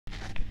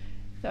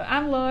So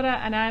I'm Laura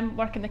and I'm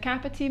working the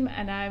CAPA team,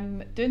 and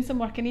I'm doing some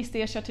work in East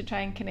Ayrshire to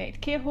try and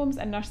connect care homes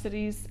and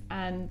nurseries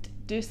and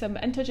do some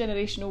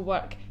intergenerational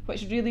work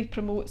which really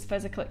promotes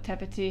physical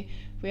activity,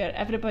 where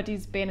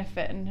everybody's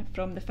benefiting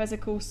from the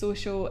physical,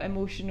 social,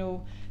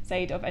 emotional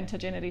side of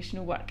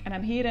intergenerational work. And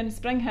I'm here in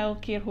Springhill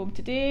Care Home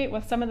today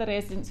with some of the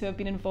residents who have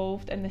been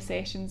involved in the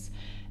sessions,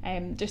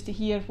 just to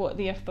hear what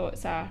their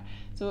thoughts are.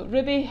 So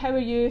Ruby, how are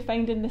you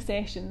finding the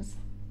sessions?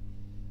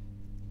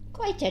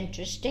 Quite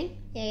interesting,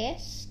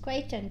 yes,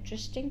 quite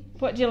interesting.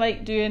 What do you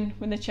like doing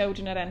when the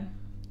children are in?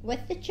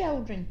 With the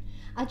children,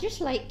 I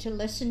just like to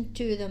listen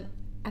to them.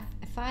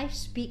 If I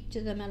speak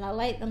to them, and I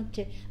like them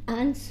to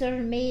answer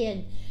me,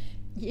 and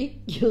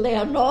you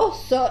learn all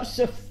sorts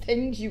of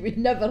things you would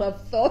never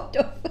have thought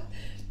of.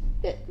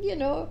 But, you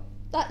know,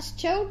 that's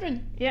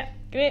children. Yeah,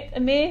 great.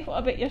 And May, what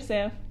about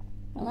yourself?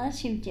 Well, I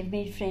seem to have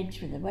made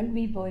friends with one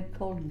wee boy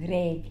called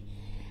Greg,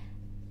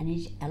 and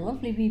he's a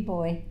lovely wee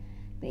boy,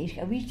 but he's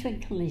got a wee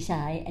twinkle in his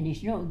eye, and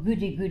he's not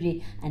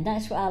goody-goody, and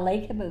that's what I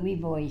like about wee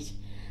boys.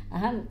 I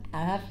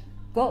have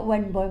got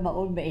one boy of my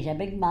own, but he's a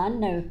big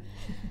man now.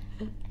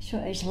 So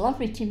it's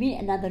lovely to meet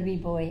another wee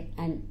boy,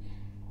 and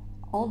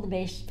all the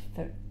best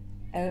for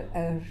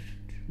our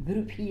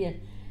group here,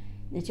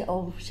 that it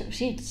all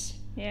succeeds.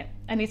 Yeah,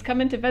 and he's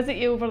coming to visit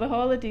you over the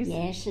holidays.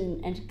 Yes,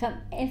 and come,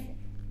 if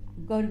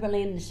God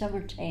willing, in the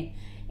summertime,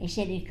 he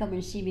said he'd come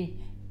and see me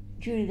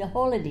during the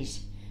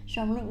holidays.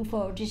 So I'm looking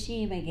forward to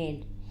seeing him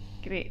again.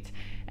 Great.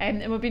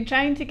 And we've been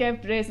trying to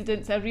give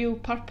residents a real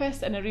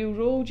purpose and a real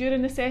role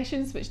during the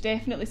sessions, which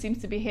definitely seems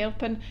to be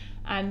helping.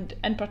 And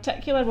in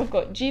particular, we've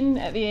got Jean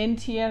at the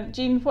end here.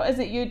 Jean, what is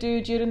it you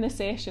do during the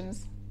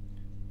sessions?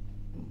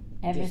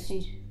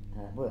 Everything.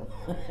 Well,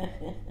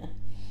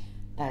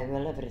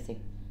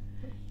 everything.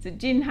 So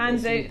Jean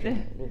hands out the...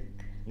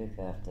 Look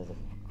after them.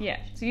 Yeah,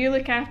 so you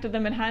look after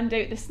them and hand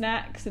out the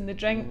snacks and the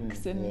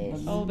drinks and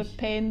yes. all the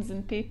pens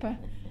and paper.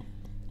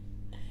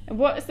 And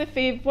what's your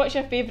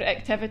favourite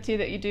activity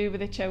that you do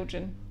with the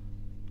children?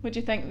 What do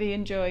you think they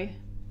enjoy?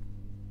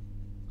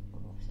 Oh,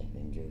 I think they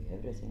enjoy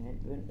everything,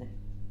 don't they?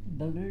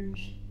 Balloons.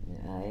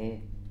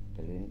 Aye,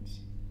 balloons.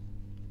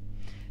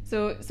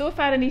 So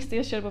far in East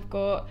Ayrshire we've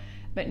got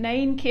about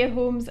 9 care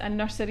homes and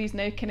nurseries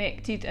now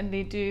connected, and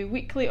they do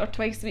weekly or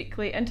twice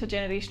weekly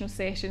intergenerational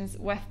sessions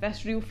with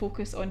this real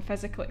focus on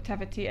physical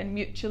activity and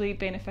mutually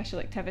beneficial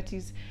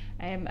activities,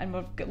 and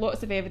we've got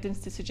lots of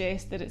evidence to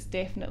suggest that it's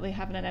definitely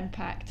having an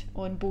impact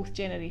on both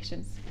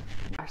generations.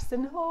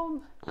 Nursing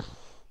home.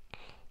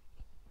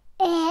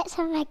 It's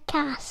a big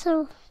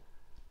castle.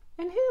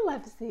 And who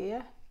lives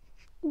there?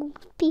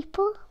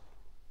 People.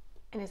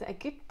 And is it a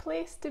good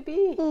place to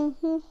be?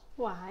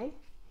 Why?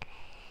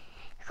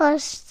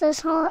 Because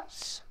there's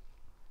lots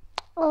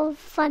of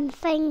fun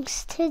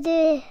things to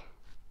do.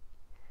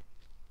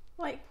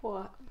 Like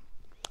what?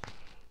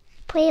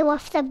 Play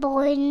with the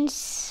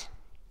balloons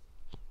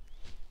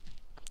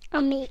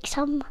and make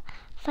some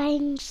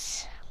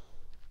things.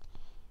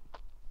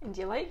 And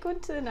do you like going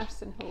to the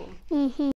nursing home?